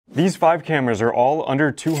These 5 cameras are all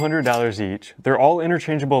under $200 each, they're all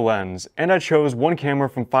interchangeable lens, and I chose one camera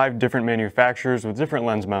from 5 different manufacturers with different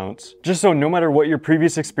lens mounts, just so no matter what your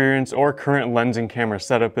previous experience or current lens and camera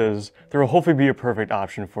setup is, there will hopefully be a perfect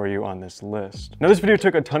option for you on this list. Now this video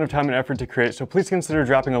took a ton of time and effort to create, so please consider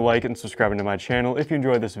dropping a like and subscribing to my channel if you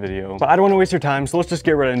enjoyed this video. But I don't want to waste your time, so let's just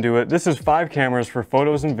get right into it. This is 5 cameras for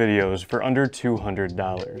photos and videos for under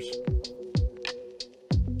 $200.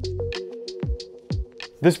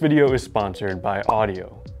 This video is sponsored by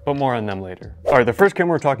Audio, but more on them later. Alright, the first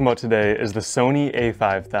camera we're talking about today is the Sony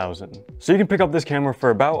A5000. So you can pick up this camera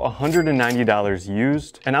for about $190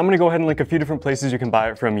 used, and I'm gonna go ahead and link a few different places you can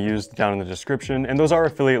buy it from used down in the description, and those are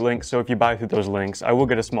affiliate links, so if you buy through those links, I will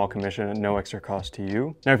get a small commission at no extra cost to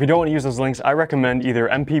you. Now, if you don't want to use those links, I recommend either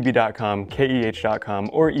mpb.com, keh.com,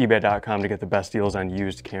 or ebay.com to get the best deals on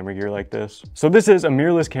used camera gear like this. So this is a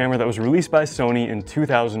mirrorless camera that was released by Sony in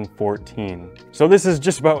 2014. So this is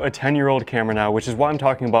just about a 10-year-old camera now, which is why I'm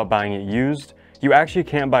talking about buying it used. You actually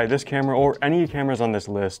can't buy this camera or any cameras on this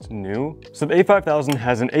list new. So the A5000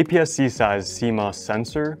 has an APS-C size CMOS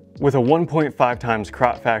sensor with a 1.5 times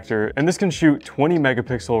crop factor, and this can shoot 20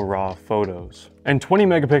 megapixel raw photos. And 20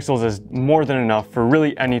 megapixels is more than enough for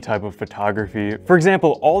really any type of photography. For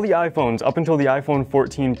example, all the iPhones up until the iPhone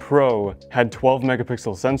 14 Pro had 12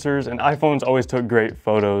 megapixel sensors, and iPhones always took great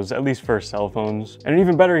photos, at least for cell phones. And an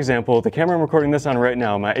even better example, the camera I'm recording this on right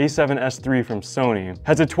now, my A7S III from Sony,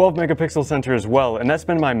 has a 12 megapixel sensor as well, and that's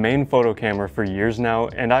been my main photo camera for years now,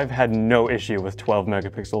 and I've had no issue with 12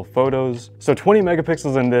 megapixel photos. So 20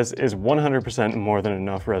 megapixels in this is 100% more than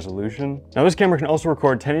enough resolution. Now this camera can also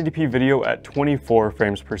record 1080p video at 24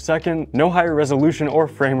 frames per second, no higher resolution or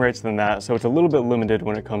frame rates than that, so it's a little bit limited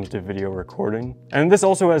when it comes to video recording. And this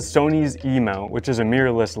also has Sony's E-mount, which is a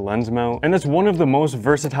mirrorless lens mount, and it's one of the most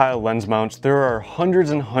versatile lens mounts. There are hundreds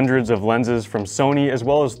and hundreds of lenses from Sony as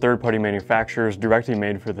well as third-party manufacturers directly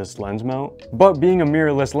made for this lens mount. But being a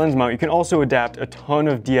mirrorless lens mount, you can also adapt a ton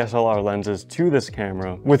of DSLR lenses to this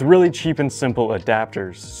camera with really cheap and simple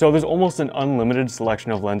adapters. So there's almost an unlimited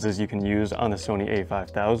selection of lenses you can use on the Sony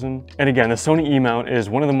A5000. And again, the Sony E-mount is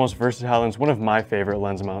one of the most versatile and it's one of my favorite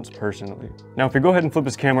lens mounts personally. Now if we go ahead and flip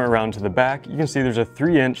this camera around to the back, you can see there's a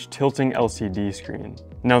 3-inch tilting LCD screen.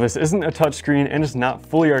 Now this isn't a touch screen and it's not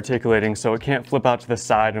fully articulating, so it can't flip out to the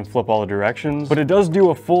side and flip all the directions, but it does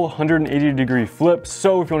do a full 180-degree flip,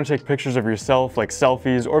 so if you want to take pictures of yourself like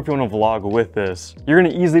selfies, or if you want to vlog with this, you're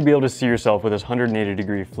going to easily be able to see yourself with this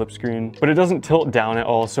 180-degree flip screen. But it doesn't tilt down at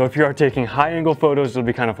all, so if you are taking high-angle photos, it'll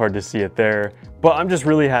be kind of hard to see it there. But I'm just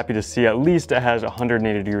really happy to see at least it has a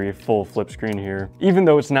 180-degree full flip screen here, even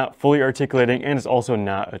though it's not fully articulating and it's also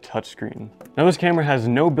not a touchscreen. Now this camera has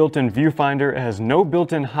no built-in viewfinder, it has no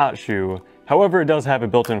built-in hot shoe. However, it does have a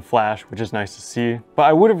built-in flash, which is nice to see. But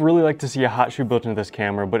I would have really liked to see a hot shoe built into this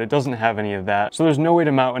camera, but it doesn't have any of that. So there's no way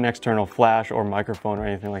to mount an external flash or microphone or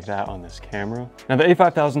anything like that on this camera. Now the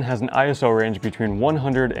A5000 has an ISO range between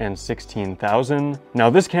 100 and 16,000. Now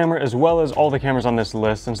this camera, as well as all the cameras on this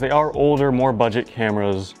list, since they are older, more budget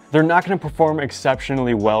cameras, they're not going to perform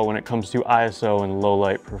exceptionally well when it comes to ISO and low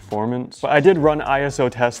light performance. But I did run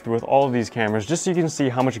ISO tests with all of these cameras just so you can see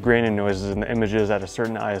how much grain and noise is in the images at a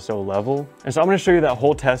certain ISO level. And so I'm going to show you that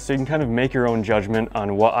whole test so you can kind of make your own judgment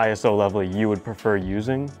on what ISO level you would prefer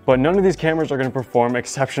using. But none of these cameras are going to perform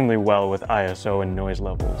exceptionally well with ISO and noise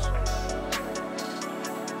levels.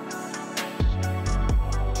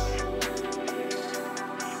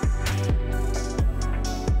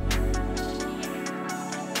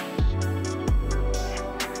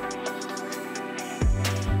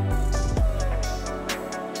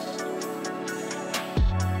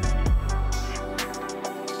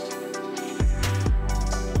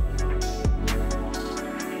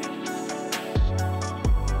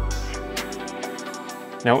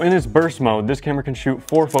 Now in its burst mode, this camera can shoot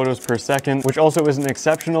 4 photos per second, which also isn't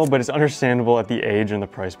exceptional, but it's understandable at the age and the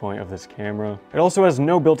price point of this camera. It also has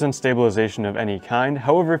no built-in stabilization of any kind.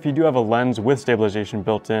 However, if you do have a lens with stabilization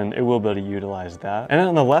built in, it will be able to utilize that. And then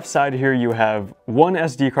on the left side here, you have one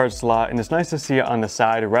SD card slot, and it's nice to see it on the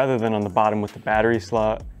side rather than on the bottom with the battery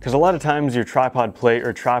slot, because a lot of times your tripod plate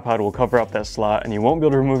or tripod will cover up that slot and you won't be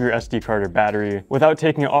able to remove your SD card or battery without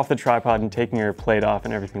taking it off the tripod and taking your plate off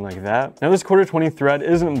and everything like that. Now this quarter 20 thread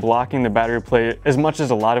isn't blocking the battery plate as much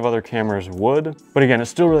as a lot of other cameras would. But again,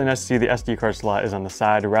 it's still really nice to see the SD card slot is on the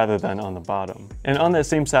side rather than on the bottom. And on that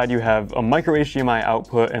same side, you have a micro HDMI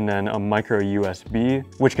output and then a micro USB,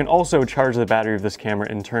 which can also charge the battery of this camera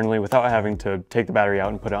internally without having to take the battery out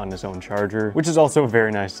and put it on its own charger, which is also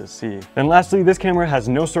very nice to see. Then lastly, this camera has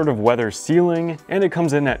no sort of weather sealing, and it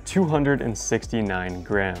comes in at 269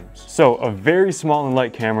 grams. So a very small and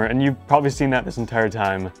light camera, and you've probably seen that this entire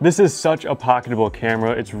time. This is such a pocketable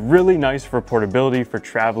camera. It's really nice for portability, for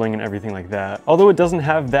traveling and everything like that. Although it doesn't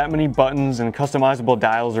have that many buttons and customizable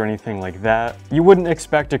dials or anything like that, you wouldn't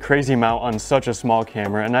expect a crazy amount on such a small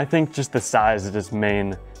camera, and I think just the size is its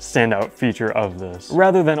main standout feature of this,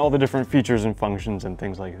 rather than all the different features and functions and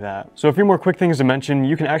things like that. So a few more quick things to mention: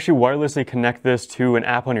 you can actually wirelessly connect this to an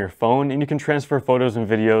app on your phone, and you can transfer photos and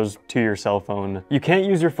videos to your cell phone. You can't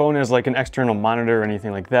use your phone as like an external monitor or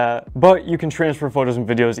anything like that, but you can transfer photos and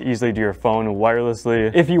videos easily to your phone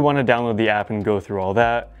wirelessly if you want to download the app and go through all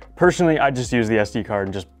that. Personally, I just use the SD card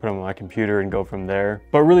and just put them on my computer and go from there.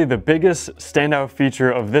 But really the biggest standout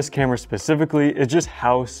feature of this camera specifically is just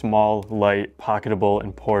how small, light, pocketable,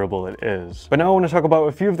 and portable it is. But now I want to talk about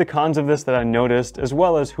a few of the cons of this that I noticed, as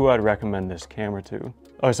well as who I'd recommend this camera to.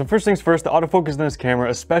 Alright, so first things first, the autofocus in this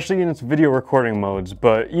camera, especially in its video recording modes,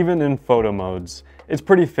 but even in photo modes, it's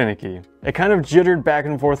pretty finicky. It kind of jittered back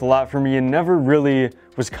and forth a lot for me and never really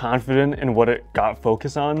was confident in what it got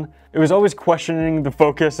focus on. It was always questioning the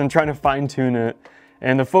focus and trying to fine tune it,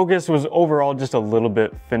 and the focus was overall just a little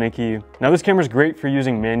bit finicky. Now this camera is great for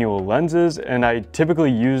using manual lenses, and I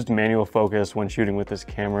typically used manual focus when shooting with this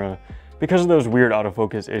camera because of those weird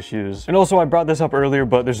autofocus issues. And also, I brought this up earlier,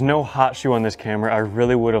 but there's no hot shoe on this camera. I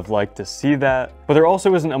really would have liked to see that. But there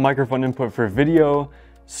also isn't a microphone input for video,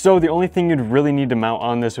 so the only thing you'd really need to mount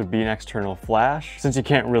on this would be an external flash, since you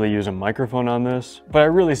can't really use a microphone on this. But I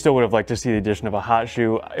really still would have liked to see the addition of a hot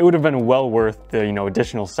shoe. It would have been well worth the,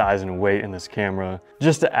 additional size and weight in this camera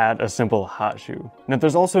just to add a simple hot shoe. Now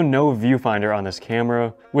there's also no viewfinder on this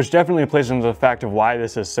camera, which definitely plays into the fact of why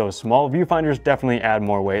this is so small. Viewfinders definitely add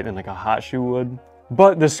more weight than like a hot shoe would.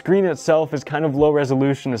 But the screen itself is kind of low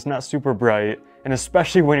resolution, it's not super bright, and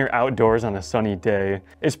especially when you're outdoors on a sunny day,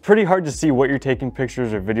 it's pretty hard to see what you're taking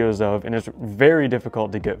pictures or videos of, and it's very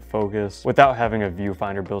difficult to get focus without having a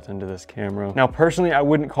viewfinder built into this camera. Now personally, I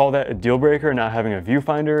wouldn't call that a deal breaker, not having a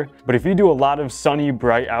viewfinder, but if you do a lot of sunny,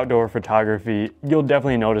 bright outdoor photography, you'll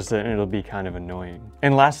definitely notice it and it'll be kind of annoying.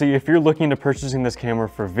 And lastly, if you're looking to purchasing this camera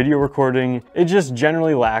for video recording, it just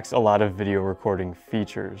generally lacks a lot of video recording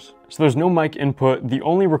features. So there's no mic input. The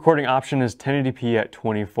only recording option is 1080p at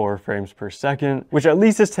 24 frames per second, which at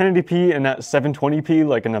least is 1080p and not 720p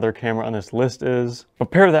like another camera on this list is.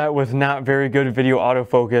 But pair that with not very good video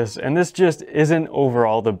autofocus, and this just isn't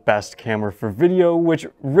overall the best camera for video, which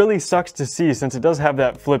really sucks to see since it does have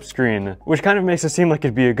that flip screen, which kind of makes it seem like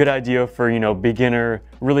it'd be a good idea for, beginner,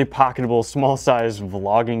 really pocketable, small size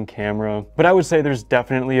vlogging camera. But I would say there's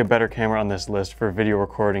definitely a better camera on this list for video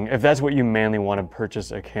recording if that's what you mainly want to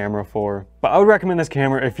purchase a camera for. But I would recommend this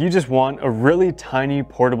camera if you just want a really tiny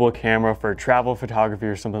portable camera for travel photography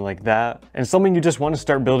or something like that, and something you just want to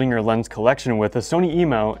start building your lens collection with. A Sony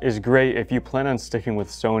E-mount is great if you plan on sticking with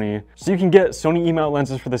Sony. So you can get Sony E-mount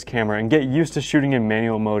lenses for this camera and get used to shooting in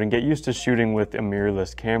manual mode and get used to shooting with a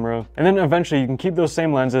mirrorless camera. And then eventually you can keep those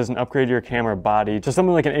same lenses and upgrade your camera body to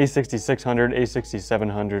something like an a6600,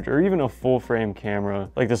 a6700, or even a full frame camera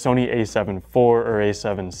like the Sony a7 IV or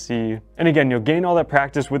a7C. And again, you'll gain all that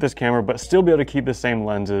practice with this camera, but still be able to keep the same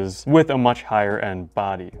lenses with a much higher end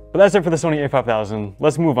body. But that's it for the Sony a5000.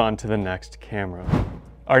 Let's move on to the next camera.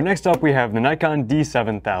 Alright, next up we have the Nikon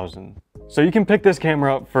D7000. So you can pick this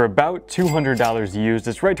camera up for about $200 used.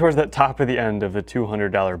 It's right towards that top of the end of the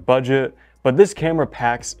 $200 budget. But this camera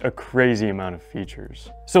packs a crazy amount of features.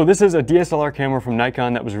 So this is a DSLR camera from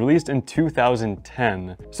Nikon that was released in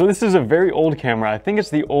 2010. So this is a very old camera. I think it's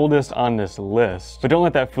the oldest on this list, but don't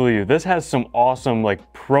let that fool you. This has some awesome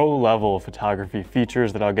pro level photography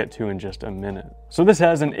features that I'll get to in just a minute. So this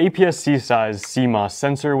has an APS-C size CMOS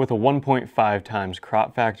sensor with a 1.5 times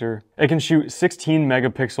crop factor. It can shoot 16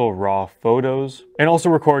 megapixel raw photos and also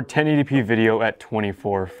record 1080p video at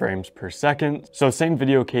 24 frames per second. So same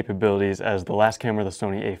video capabilities as the last camera, the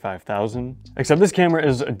Sony a5000, except this camera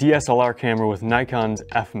is a DSLR camera with Nikon's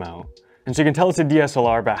f-mount. And so you can tell it's a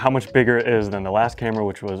DSLR by how much bigger it is than the last camera,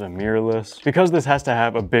 which was a mirrorless, because this has to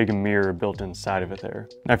have a big mirror built inside of it there.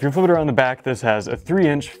 Now, if you flip it around the back, this has a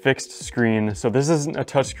 3-inch fixed screen. So this isn't a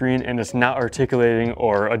touch screen and it's not articulating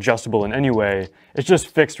or adjustable in any way. It's just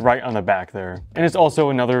fixed right on the back there. And it's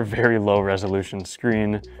also another very low resolution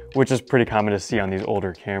screen which is pretty common to see on these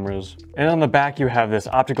older cameras. And on the back you have this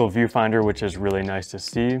optical viewfinder, which is really nice to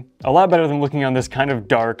see. A lot better than looking on this kind of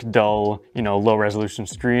dark, dull, low resolution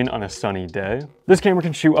screen on a sunny day. This camera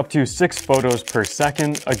can shoot up to 6 photos per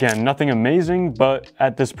second. Again, nothing amazing, but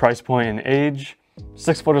at this price point and age,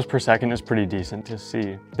 6 photos per second is pretty decent to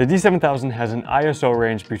see. The D7000 has an ISO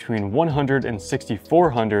range between 100 and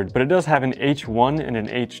 6400, but it does have an H1 and an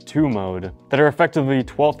H2 mode that are effectively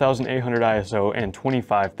 12,800 ISO and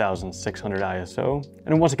 25,600 ISO.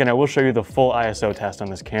 And once again, I will show you the full ISO test on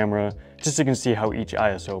this camera, just so you can see how each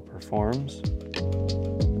ISO performs.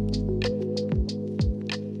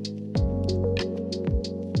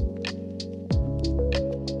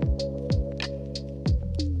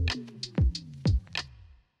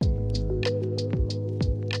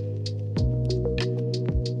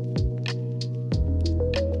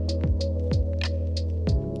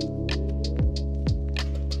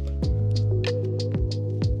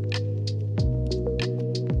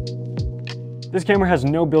 This camera has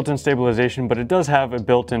no built-in stabilization, but it does have a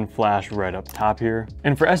built-in flash right up top here.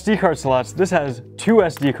 And for SD card slots, this has 2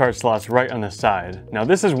 SD card slots right on the side. Now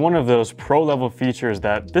this is one of those pro level features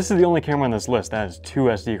that this is the only camera on this list that has 2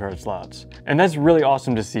 SD card slots. And that's really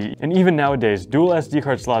awesome to see. And even nowadays, dual SD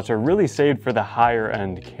card slots are really saved for the higher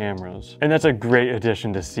end cameras. And that's a great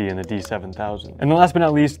addition to see in the D7000. And then last but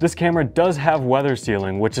not least, this camera does have weather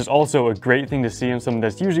sealing, which is also a great thing to see in something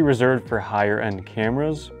that's usually reserved for higher end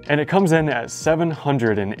cameras. And it comes in at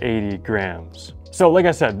 780 grams. So like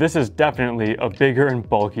I said, this is definitely a bigger and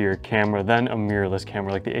bulkier camera than a mirrorless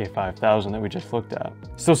camera like the A5000 that we just looked at.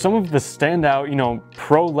 So some of the standout,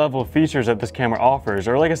 pro level features that this camera offers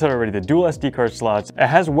are, like I said already, the dual SD card slots. It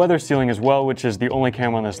has weather sealing as well, which is the only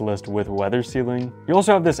camera on this list with weather sealing. You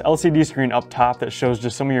also have this LCD screen up top that shows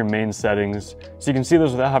just some of your main settings. So you can see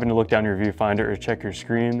those without having to look down your viewfinder or check your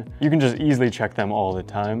screen. You can just easily check them all the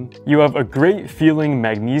time. You have a great feeling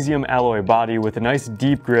magnesium alloy body with a nice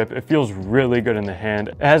deep grip. It feels really good in the hand.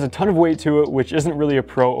 It has a ton of weight to it, which isn't really a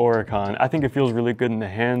pro or a con. I think it feels really good in the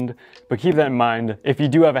hand, but keep that in mind. If you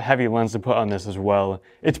do have a heavy lens to put on this as well,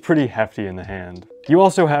 it's pretty hefty in the hand. You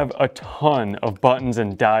also have a ton of buttons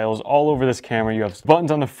and dials all over this camera. You have buttons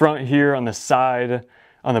on the front here, on the side,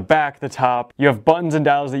 on the back, the top. You have buttons and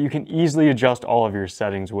dials that you can easily adjust all of your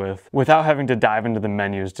settings with without having to dive into the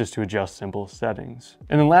menus just to adjust simple settings.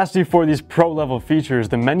 And then lastly, for these pro level features,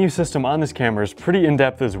 the menu system on this camera is pretty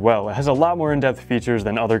in-depth as well. It has a lot more in-depth features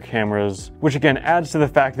than other cameras, which again adds to the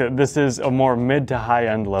fact that this is a more mid to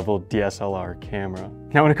high-end level DSLR camera.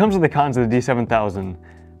 Now when it comes to the cons of the D7000,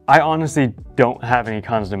 I honestly don't have any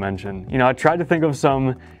cons to mention. I tried to think of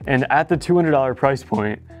some, and at the $200 price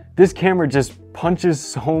point, this camera just punches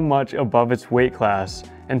so much above its weight class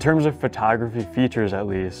in terms of photography features, at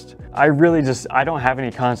least. I don't have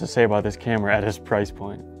any cons to say about this camera at its price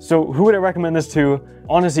point. So who would I recommend this to?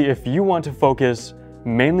 Honestly, if you want to focus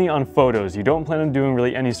mainly on photos, you don't plan on doing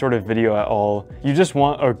really any sort of video at all, you just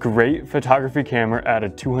want a great photography camera at a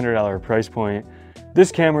 $200 price point,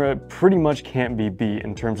 this camera pretty much can't be beat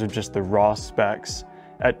in terms of just the raw specs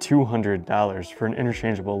at $200 for an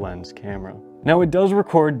interchangeable lens camera. Now it does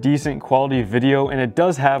record decent quality video, and it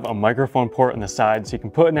does have a microphone port on the side, so you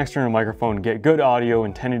can put an external microphone, get good audio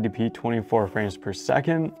in 1080p 24 frames per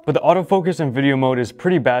second. But the autofocus in video mode is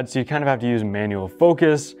pretty bad, so you kind of have to use manual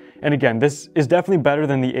focus. And again, this is definitely better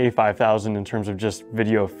than the A5000 in terms of just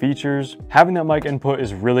video features. Having that mic input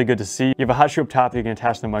is really good to see. You have a hot shoe up top that you can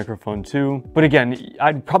attach the microphone to. But again,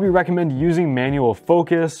 I'd probably recommend using manual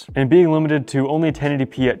focus and being limited to only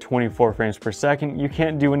 1080p at 24 frames per second. You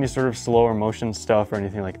can't do any sort of slower motion stuff or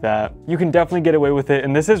anything like that. You can definitely get away with it,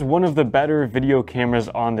 and this is one of the better video cameras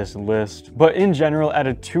on this list. But in general, at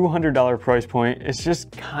a $200 price point, it's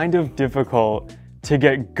just kind of difficult to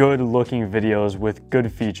get good looking videos with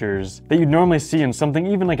good features that you'd normally see in something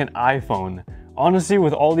even like an iPhone. Honestly,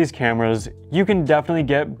 with all these cameras, you can definitely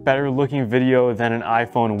get better looking video than an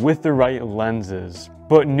iPhone with the right lenses.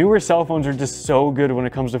 But newer cell phones are just so good when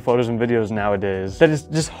it comes to photos and videos nowadays that it's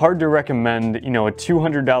just hard to recommend, a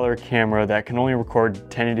 $200 camera that can only record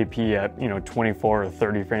 1080p at, 24 or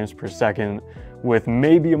 30 frames per second with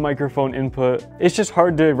maybe a microphone input. It's just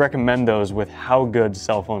hard to recommend those with how good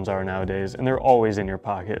cell phones are nowadays, and they're always in your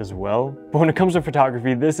pocket as well. But when it comes to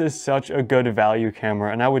photography, this is such a good value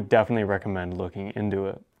camera, and I would definitely recommend looking into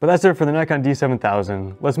it. But that's it for the Nikon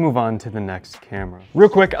D7000. Let's move on to the next camera. Real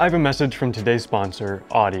quick, I have a message from today's sponsor,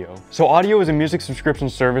 Audio. So Audio is a music subscription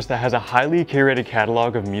service that has a highly curated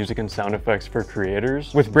catalog of music and sound effects for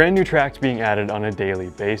creators, with brand new tracks being added on a daily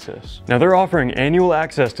basis. Now they're offering annual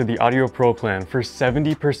access to the Audio Pro plan for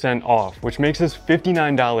 70% off, which makes this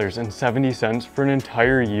 $59.70 for an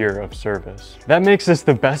entire year of service. That makes this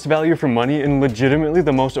the best value for money and legitimately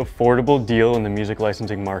the most affordable deal in the music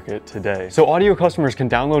licensing market today. So Audio customers can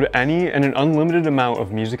download any and an unlimited amount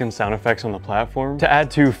of music and sound effects on the platform to add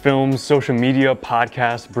to films, social media,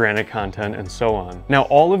 podcasts, branded content, and so on. Now,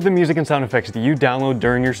 all of the music and sound effects that you download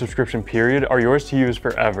during your subscription period are yours to use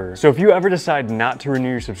forever. So if you ever decide not to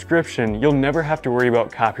renew your subscription, you'll never have to worry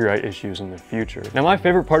about copyright issues in the future. Now, my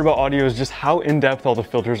favorite part about Audio is just how in-depth all the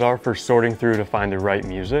filters are for sorting through to find the right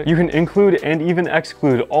music. You can include and even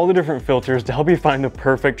exclude all the different filters to help you find the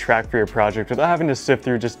perfect track for your project without having to sift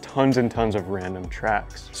through just tons and tons of random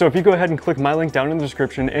tracks. So if you go ahead and click my link down in the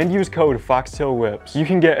description and use code FOXTAILWHIPS, you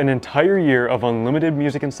can get an entire year of unlimited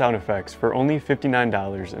music and sound effects for only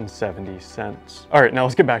 $59.70. All right, now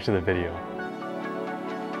let's get back to the video.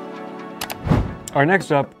 All right,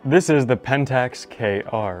 next up, this is the Pentax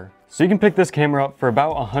K-r. So you can pick this camera up for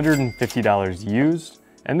about $150 used.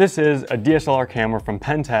 And this is a DSLR camera from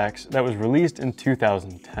Pentax that was released in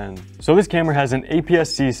 2010. So this camera has an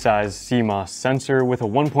APS-C size CMOS sensor with a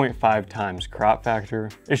 1.5 times crop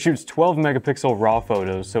factor. It shoots 12 megapixel raw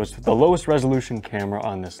photos, so it's the lowest resolution camera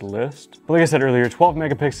on this list. But like I said earlier, 12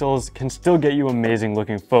 megapixels can still get you amazing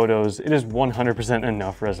looking photos. It is 100%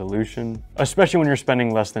 enough resolution, especially when you're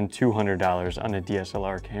spending less than $200 on a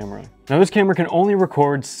DSLR camera. Now this camera can only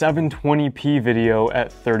record 720p video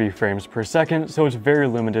at 30 frames per second, so it's very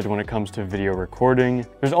limited when it comes to video recording.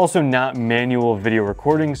 There's also not manual video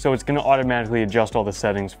recording, so it's going to automatically adjust all the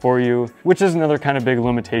settings for you, which is another kind of big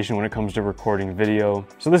limitation when it comes to recording video.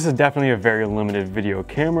 So this is definitely a very limited video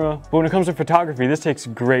camera, but when it comes to photography, this takes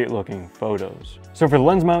great looking photos. So for the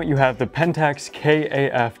lens mount, you have the Pentax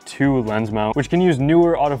KAF2 lens mount, which can use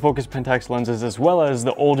newer autofocus Pentax lenses as well as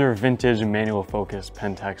the older vintage manual focus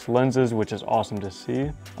Pentax lenses, which is awesome to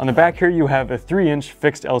see. On the back here, you have a 3-inch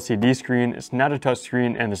fixed LCD screen. It's not a touch screen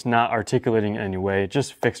and it's not articulating in any way,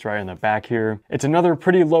 just fixed right in the back here. It's another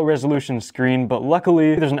pretty low resolution screen, but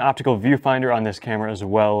luckily there's an optical viewfinder on this camera as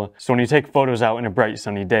well. So when you take photos out in a bright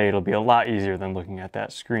sunny day, it'll be a lot easier than looking at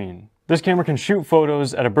that screen. This camera can shoot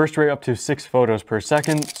photos at a burst rate up to 6 photos per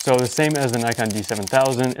second, so the same as the Nikon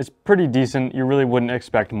D7000. It's pretty decent. You really wouldn't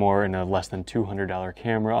expect more in a less than $200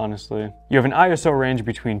 camera, honestly. You have an ISO range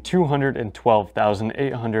between 200 and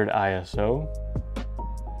 12,800 ISO.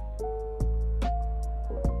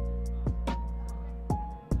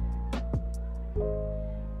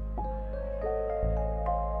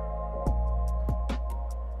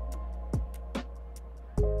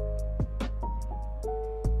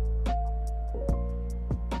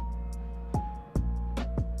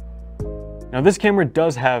 Now this camera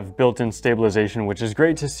does have built-in stabilization, which is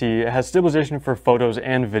great to see. It has stabilization for photos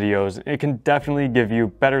and videos. It can definitely give you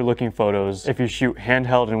better looking photos if you shoot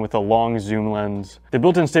handheld and with a long zoom lens. The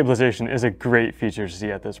built-in stabilization is a great feature to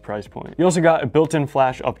see at this price point. You also got a built-in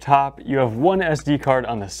flash up top. You have one SD card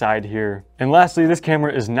on the side here. And lastly, this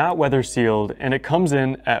camera is not weather sealed and it comes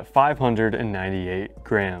in at 598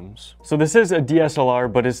 grams. So this is a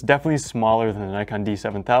DSLR, but it's definitely smaller than the Nikon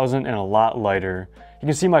D7000 and a lot lighter. You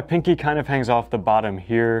can see my pinky kind of hangs off the bottom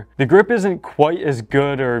here. The grip isn't quite as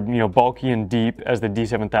good or, bulky and deep as the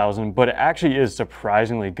D7000, but it actually is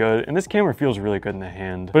surprisingly good, and this camera feels really good in the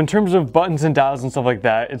hand. But in terms of buttons and dials and stuff like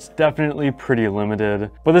that, it's definitely pretty limited.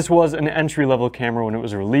 But this was an entry-level camera when it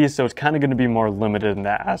was released, so it's kind of going to be more limited in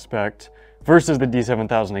that aspect, versus the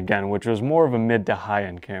D7000 again, which was more of a mid to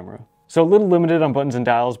high-end camera. So a little limited on buttons and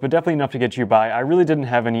dials, but definitely enough to get you by. I really didn't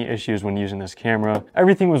have any issues when using this camera.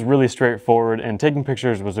 Everything was really straightforward and taking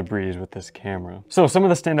pictures was a breeze with this camera. So some of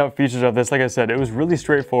the standout features of this, like I said, it was really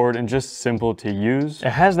straightforward and just simple to use. It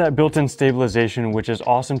has that built-in stabilization, which is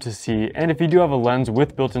awesome to see. And if you do have a lens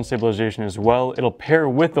with built-in stabilization as well, it'll pair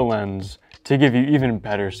with the lens to give you even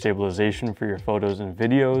better stabilization for your photos and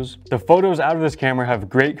videos. The photos out of this camera have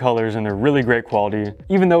great colors and they're really great quality.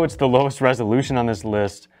 Even though it's the lowest resolution on this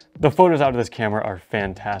list, the photos out of this camera are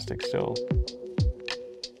fantastic still.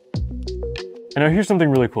 And now here's something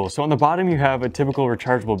really cool. So on the bottom you have a typical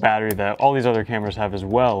rechargeable battery that all these other cameras have as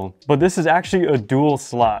well, but this is actually a dual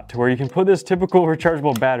slot to where you can put this typical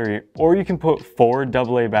rechargeable battery or you can put 4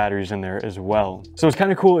 AA batteries in there as well. So it's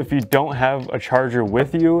kind of cool if you don't have a charger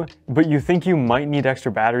with you, but you think you might need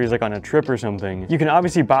extra batteries like on a trip or something. You can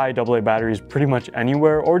obviously buy AA batteries pretty much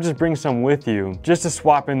anywhere or just bring some with you just to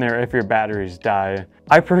swap in there if your batteries die.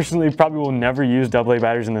 I personally probably will never use AA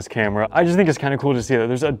batteries in this camera. I just think it's kind of cool to see that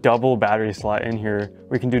there's a double battery slot in here.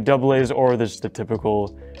 We can do AA's or there's the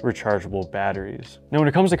typical rechargeable batteries. Now when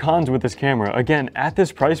it comes to cons with this camera, again, at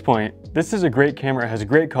this price point, this is a great camera. It has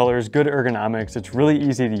great colors, good ergonomics. It's really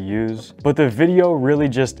easy to use, but the video really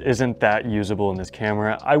just isn't that usable in this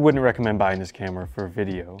camera. I wouldn't recommend buying this camera for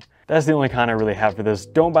video. That's the only con I really have for this.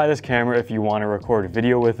 Don't buy this camera if you want to record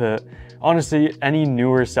video with it. Honestly, any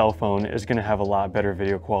newer cell phone is going to have a lot better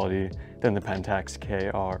video quality than the Pentax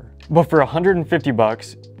K-r. But for 150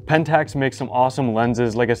 bucks, Pentax makes some awesome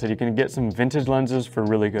lenses. Like I said, you can get some vintage lenses for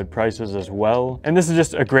really good prices as well. And this is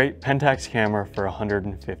just a great Pentax camera for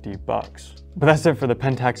 150 bucks. But that's it for the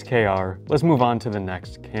Pentax K-r. Let's move on to the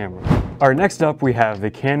next camera. All right, next up we have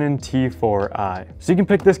the Canon T4i. So you can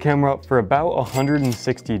pick this camera up for about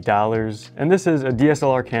 $160. And this is a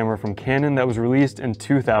DSLR camera from Canon that was released in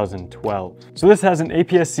 2012. So this has an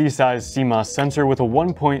APS-C size CMOS sensor with a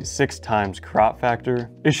 1.6 times crop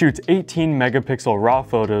factor. It shoots 18 megapixel raw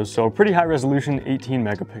photos, so a pretty high resolution 18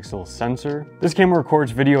 megapixel sensor. This camera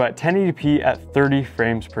records video at 1080p at 30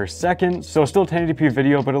 frames per second. So still 1080p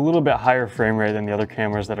video, but a little bit higher frame rate than the other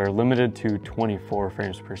cameras that are limited to 24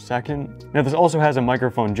 frames per second. Now this also has a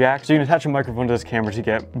microphone jack, so you can attach a microphone to this camera to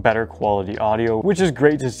get better quality audio, which is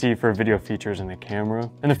great to see for video features in the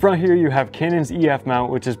camera. In the front here you have Canon's EF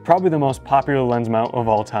mount, which is probably the most popular lens mount of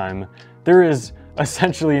all time. There is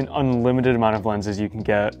essentially an unlimited amount of lenses you can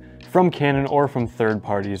get from Canon or from third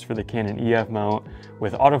parties for the Canon EF mount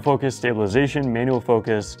with autofocus, stabilization, manual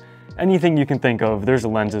focus, anything you can think of, there's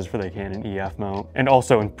lenses for the Canon EF mount, and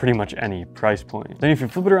also in pretty much any price point. Then if you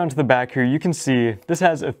flip it around to the back here, you can see this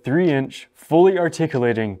has a 3-inch fully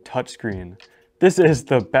articulating touchscreen. This is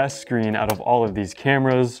the best screen out of all of these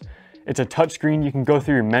cameras. It's a touchscreen. You can go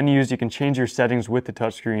through your menus, you can change your settings with the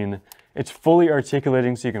touchscreen. It's fully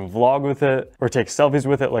articulating, so you can vlog with it or take selfies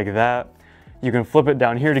with it like that. You can flip it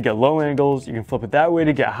down here to get low angles. You can flip it that way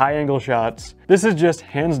to get high angle shots. This is just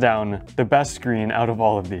hands down the best screen out of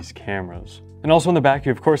all of these cameras. And also in the back,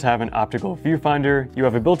 you of course have an optical viewfinder. You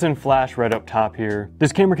have a built-in flash right up top here.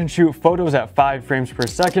 This camera can shoot photos at 5 frames per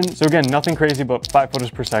second. So again, nothing crazy, but 5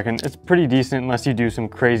 photos per second. It's pretty decent unless you do some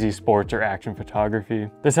crazy sports or action photography.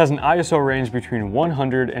 This has an ISO range between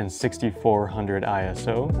 100 and 6400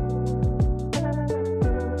 ISO.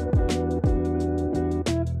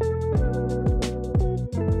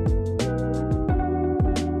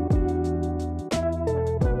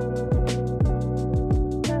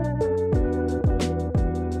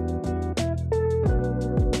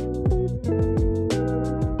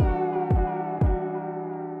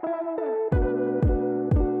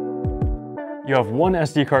 You have one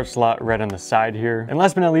SD card slot right on the side here. And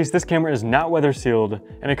last but not least, this camera is not weather sealed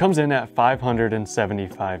and it comes in at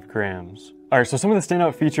 575 grams. All right, so some of the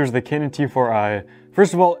standout features of the Canon T4i.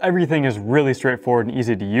 First of all, everything is really straightforward and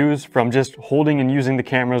easy to use, from just holding and using the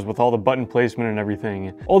cameras with all the button placement and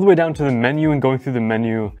everything, all the way down to the menu and going through the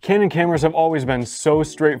menu. Canon cameras have always been so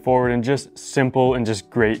straightforward and just simple and just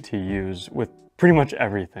great to use with pretty much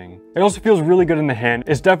everything. It also feels really good in the hand.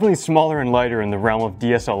 It's definitely smaller and lighter in the realm of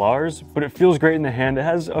DSLRs, but it feels great in the hand. It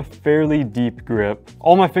has a fairly deep grip.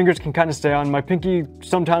 All my fingers can kind of stay on. My pinky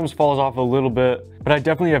sometimes falls off a little bit, but I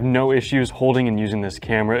definitely have no issues holding and using this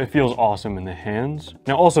camera. It feels awesome in the hands.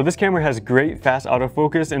 Now also, this camera has great fast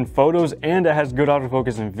autofocus in photos, and it has good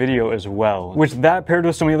autofocus in video as well, which that paired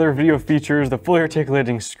with some of the other video features, the fully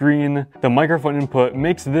articulating screen, the microphone input,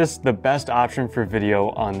 makes this the best option for video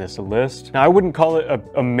on this list. Now I wouldn't call it an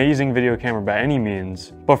amazing video camera by any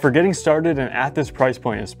means, but for getting started and at this price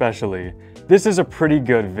point especially, this is a pretty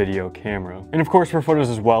good video camera. And of course for photos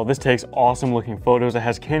as well, this takes awesome looking photos. It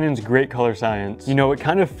has Canon's great color science. You know, it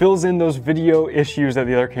kind of fills in those video issues that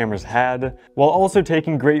the other cameras had, while also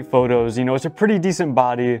taking great photos. You know, it's a pretty decent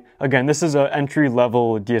body. Again, this is an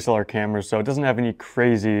entry-level DSLR camera, so it doesn't have any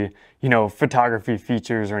crazy, you know, photography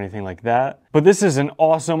features or anything like that. But this is an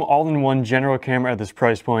awesome all-in-one general camera at this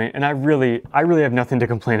price point, and I really have nothing to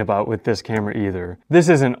complain about with this camera either. This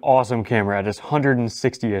is an awesome camera at its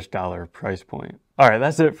 $160-ish price point. All right,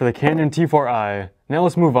 that's it for the Canon T4i. Now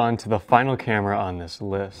let's move on to the final camera on this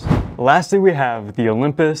list. Lastly, we have the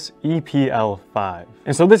Olympus E-PL5.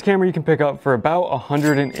 And so this camera you can pick up for about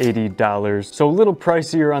 $180, so a little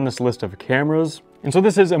pricier on this list of cameras. And so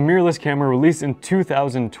this is a mirrorless camera released in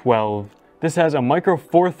 2012. This has a micro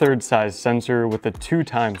 4/3 size sensor with a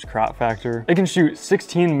 2x crop factor. It can shoot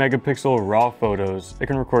 16 megapixel raw photos. It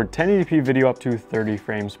can record 1080p video up to 30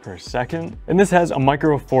 frames per second. And this has a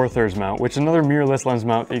micro 4/3 mount, which is another mirrorless lens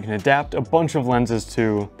mount that you can adapt a bunch of lenses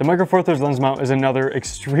to. The micro 4/3 lens mount is another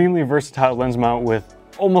extremely versatile lens mount with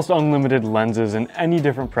almost unlimited lenses in any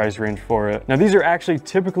different price range for it. Now these are actually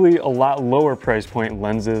typically a lot lower price point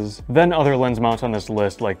lenses than other lens mounts on this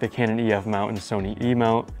list, like the Canon EF mount and Sony E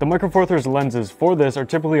mount. The Micro Four Thirds lenses for this are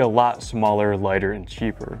typically a lot smaller, lighter, and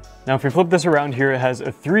cheaper. Now if we flip this around here, it has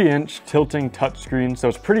a 3-inch tilting touchscreen, so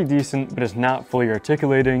it's pretty decent, but it's not fully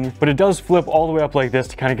articulating. But it does flip all the way up like this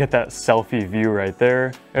to kind of get that selfie view right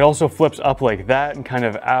there. It also flips up like that and kind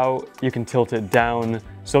of out. You can tilt it down.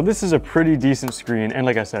 So this is a pretty decent screen, and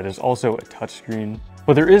like I said, it's also a touchscreen.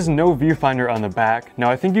 But there is no viewfinder on the back. Now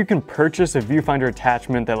I think you can purchase a viewfinder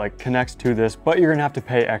attachment that like connects to this, but you're gonna have to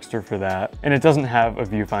pay extra for that. And it doesn't have a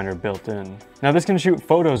viewfinder built in. Now this can shoot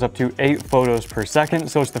photos up to 8 photos per second,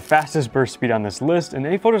 so it's the fastest burst speed on this list, and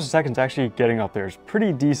 8 photos a second is actually getting up there. It's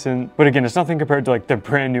pretty decent, but again, it's nothing compared to like the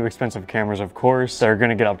brand new expensive cameras, of course, that are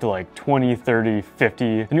gonna get up to like 20, 30,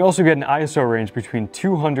 50. And you also get an ISO range between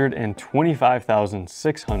 200 and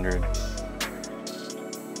 25,600.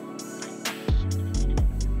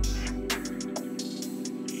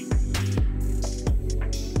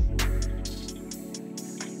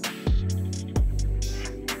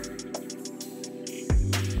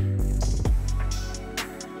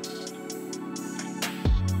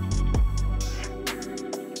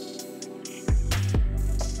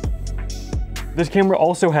 This camera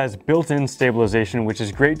also has built-in stabilization, which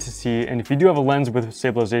is great to see, and if you do have a lens with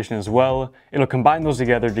stabilization as well, it'll combine those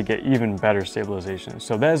together to get even better stabilization.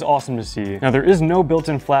 So that is awesome to see. Now there is no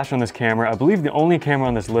built-in flash on this camera. I believe the only camera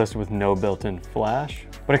on this list with no built-in flash.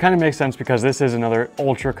 But it kind of makes sense because this is another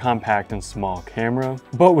ultra compact and small camera.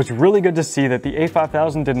 But what's really good to see that the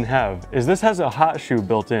A5000 didn't have is this has a hot shoe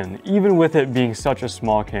built in, even with it being such a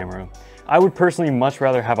small camera. I would personally much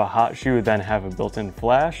rather have a hot shoe than have a built-in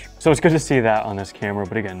flash. So it's good to see that on this camera,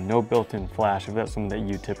 but again, no built-in flash if that's something that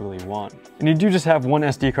you typically want. And you do just have one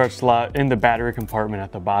SD card slot in the battery compartment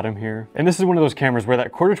at the bottom here. And this is one of those cameras where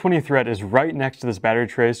that 1/4-20 thread is right next to this battery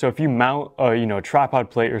tray. So if you mount a tripod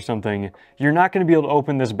plate or something, you're not gonna be able to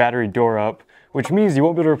open this battery door up, which means you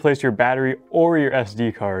won't be able to replace your battery or your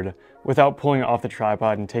SD card without pulling it off the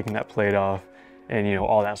tripod and taking that plate off, and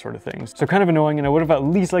all that sort of things. So kind of annoying, and I would have at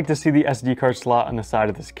least liked to see the SD card slot on the side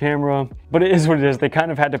of this camera, but it is what it is. They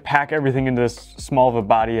kind of had to pack everything into this small of a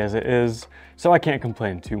body as it is, so I can't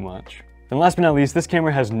complain too much. And last but not least, this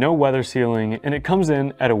camera has no weather sealing, and it comes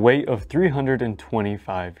in at a weight of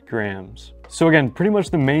 325 grams. So again, pretty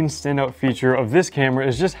much the main standout feature of this camera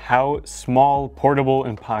is just how small, portable,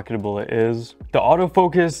 and pocketable it is. The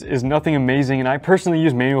autofocus is nothing amazing, and I personally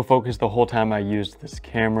use manual focus the whole time I used this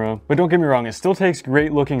camera. But don't get me wrong, it still takes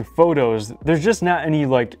great looking photos. There's just not any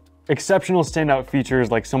like exceptional standout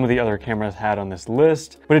features like some of the other cameras had on this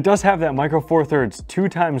list, but it does have that Micro Four Thirds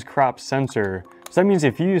 2x crop sensor. So that means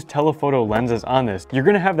if you use telephoto lenses on this, you're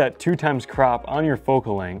gonna have that 2x crop on your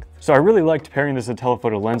focal length. So I really liked pairing this with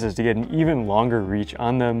telephoto lenses to get an even longer reach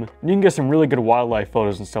on them. And you can get some really good wildlife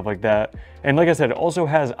photos and stuff like that. And like I said, it also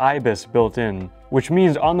has IBIS built in, which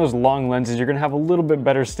means on those long lenses, you're gonna have a little bit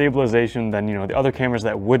better stabilization than the other cameras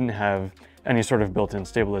that wouldn't have any sort of built-in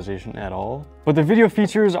stabilization at all. But the video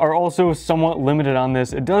features are also somewhat limited on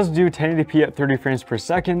this. It does do 1080p at 30 frames per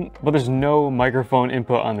second, but there's no microphone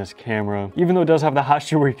input on this camera. Even though it does have the hot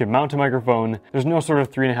shoe where you can mount a microphone, there's no sort of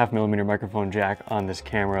 3.5mm microphone jack on this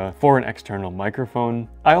camera for an external microphone.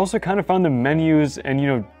 I also kind of found the menus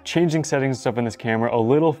and changing settings and stuff in this camera a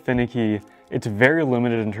little finicky. It's very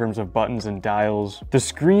limited in terms of buttons and dials. The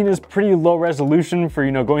screen is pretty low resolution for,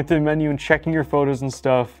 going through the menu and checking your photos and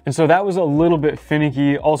stuff. And so that was a little bit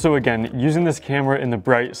finicky. Also, again, using this camera in the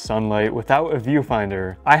bright sunlight without a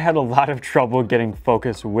viewfinder, I had a lot of trouble getting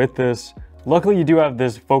focus with this. Luckily, you do have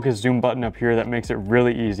this focus zoom button up here that makes it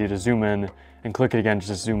really easy to zoom in and click it again just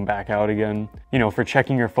to zoom back out again, for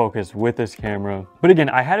checking your focus with this camera. But again,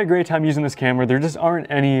 I had a great time using this camera. There just aren't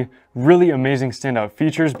any really amazing standout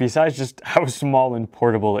features besides just how small and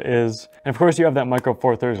portable it is. And of course, you have that Micro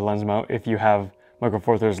Four Thirds lens mount if you have Micro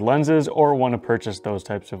Four Thirds lenses or want to purchase those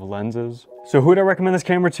types of lenses. So who would I recommend this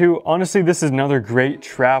camera to? Honestly, this is another great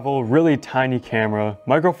travel, really tiny camera.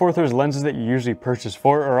 Micro Four Thirds lenses that you usually purchase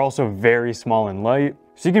for are also very small and light.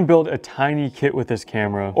 So you can build a tiny kit with this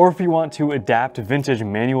camera, or if you want to adapt vintage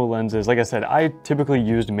manual lenses, like I said, I typically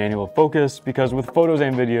used manual focus because with photos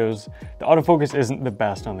and videos, the autofocus isn't the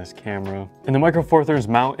best on this camera. And the Micro Four Thirds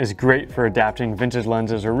mount is great for adapting vintage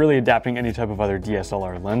lenses or really adapting any type of other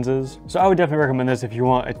DSLR lenses. So I would definitely recommend this if you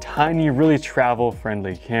want a tiny, really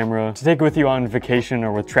travel-friendly camera to take with you on vacation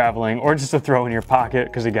or with traveling, or just to throw in your pocket,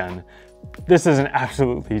 because again, This is an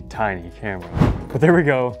absolutely tiny camera. But there we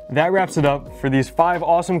go. That wraps it up for these 5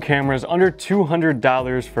 awesome cameras under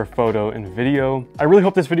 $200 for photo and video. I really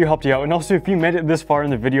hope this video helped you out. And also, if you made it this far in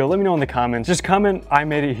the video, let me know in the comments. Just comment, I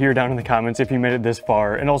made it here down in the comments if you made it this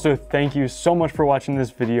far. And also, thank you so much for watching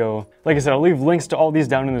this video. Like I said, I'll leave links to all these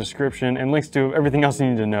down in the description and links to everything else you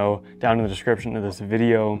need to know down in the description of this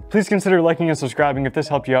video. Please consider liking and subscribing if this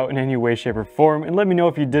helped you out in any way, shape, or form. And let me know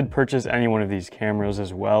if you did purchase any one of these cameras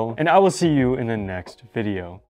as well. And I will see you in the next video.